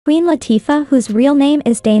Queen Latifah, whose real name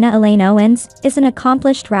is Dana Elaine Owens, is an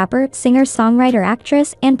accomplished rapper, singer, songwriter,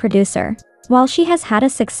 actress, and producer. While she has had a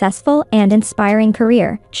successful and inspiring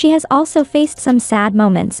career, she has also faced some sad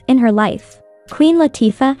moments in her life. Queen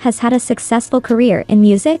Latifah has had a successful career in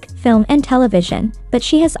music, film, and television, but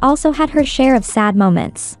she has also had her share of sad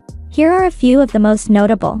moments. Here are a few of the most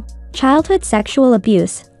notable. Childhood sexual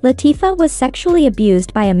abuse. Latifah was sexually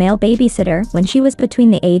abused by a male babysitter when she was between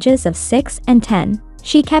the ages of 6 and 10.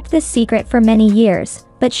 She kept this secret for many years,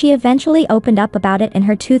 but she eventually opened up about it in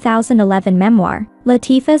her 2011 memoir,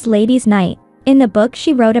 Latifah's Ladies' Night. In the book,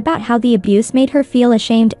 she wrote about how the abuse made her feel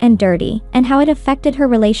ashamed and dirty, and how it affected her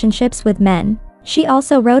relationships with men. She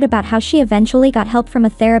also wrote about how she eventually got help from a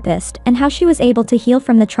therapist and how she was able to heal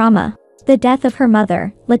from the trauma. The death of her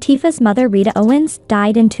mother. Latifah's mother, Rita Owens,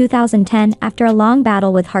 died in 2010 after a long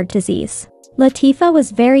battle with heart disease. Latifah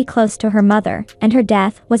was very close to her mother, and her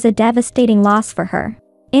death was a devastating loss for her.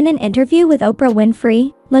 In an interview with Oprah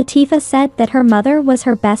Winfrey, Latifah said that her mother was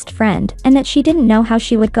her best friend and that she didn't know how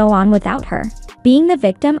she would go on without her. Being the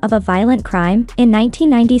victim of a violent crime, in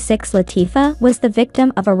 1996 Latifah was the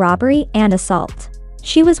victim of a robbery and assault.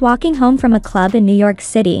 She was walking home from a club in New York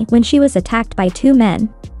City when she was attacked by two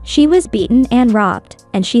men. She was beaten and robbed,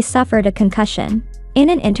 and she suffered a concussion. In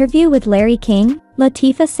an interview with Larry King,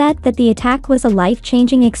 Latifah said that the attack was a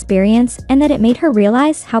life-changing experience and that it made her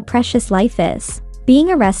realize how precious life is. Being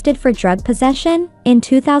arrested for drug possession. In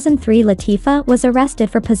 2003 Latifah was arrested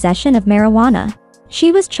for possession of marijuana.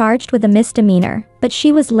 She was charged with a misdemeanor, but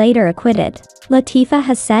she was later acquitted. Latifah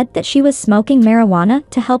has said that she was smoking marijuana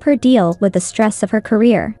to help her deal with the stress of her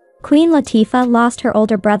career. Queen Latifah lost her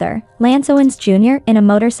older brother, Lance Owens Jr., in a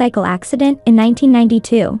motorcycle accident in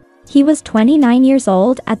 1992. He was 29 years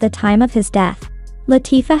old at the time of his death.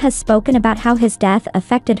 Latifah has spoken about how his death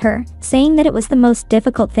affected her, saying that it was the most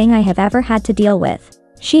difficult thing I have ever had to deal with.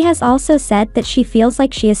 She has also said that she feels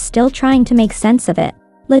like she is still trying to make sense of it.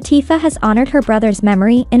 Latifah has honored her brother's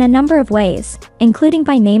memory in a number of ways, including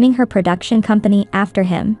by naming her production company after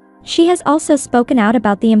him. She has also spoken out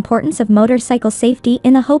about the importance of motorcycle safety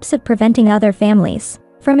in the hopes of preventing other families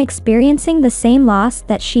from experiencing the same loss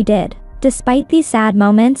that she did. Despite these sad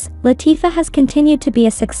moments, Latifah has continued to be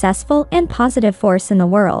a successful and positive force in the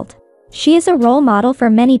world. She is a role model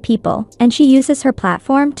for many people, and she uses her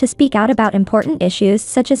platform to speak out about important issues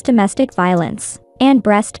such as domestic violence and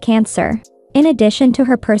breast cancer. In addition to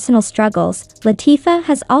her personal struggles, Latifah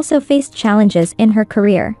has also faced challenges in her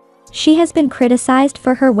career. She has been criticized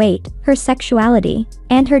for her weight, her sexuality,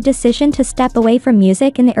 and her decision to step away from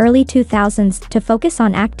music in the early 2000s to focus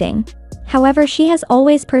on acting. However, she has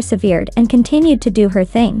always persevered and continued to do her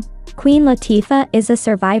thing. Queen Latifah is a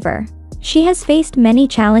survivor. She has faced many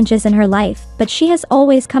challenges in her life, but she has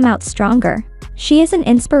always come out stronger. She is an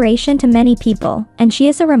inspiration to many people, and she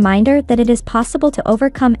is a reminder that it is possible to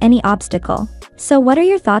overcome any obstacle. So what are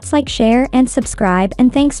your thoughts? Like, share, and subscribe,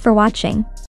 and thanks for watching.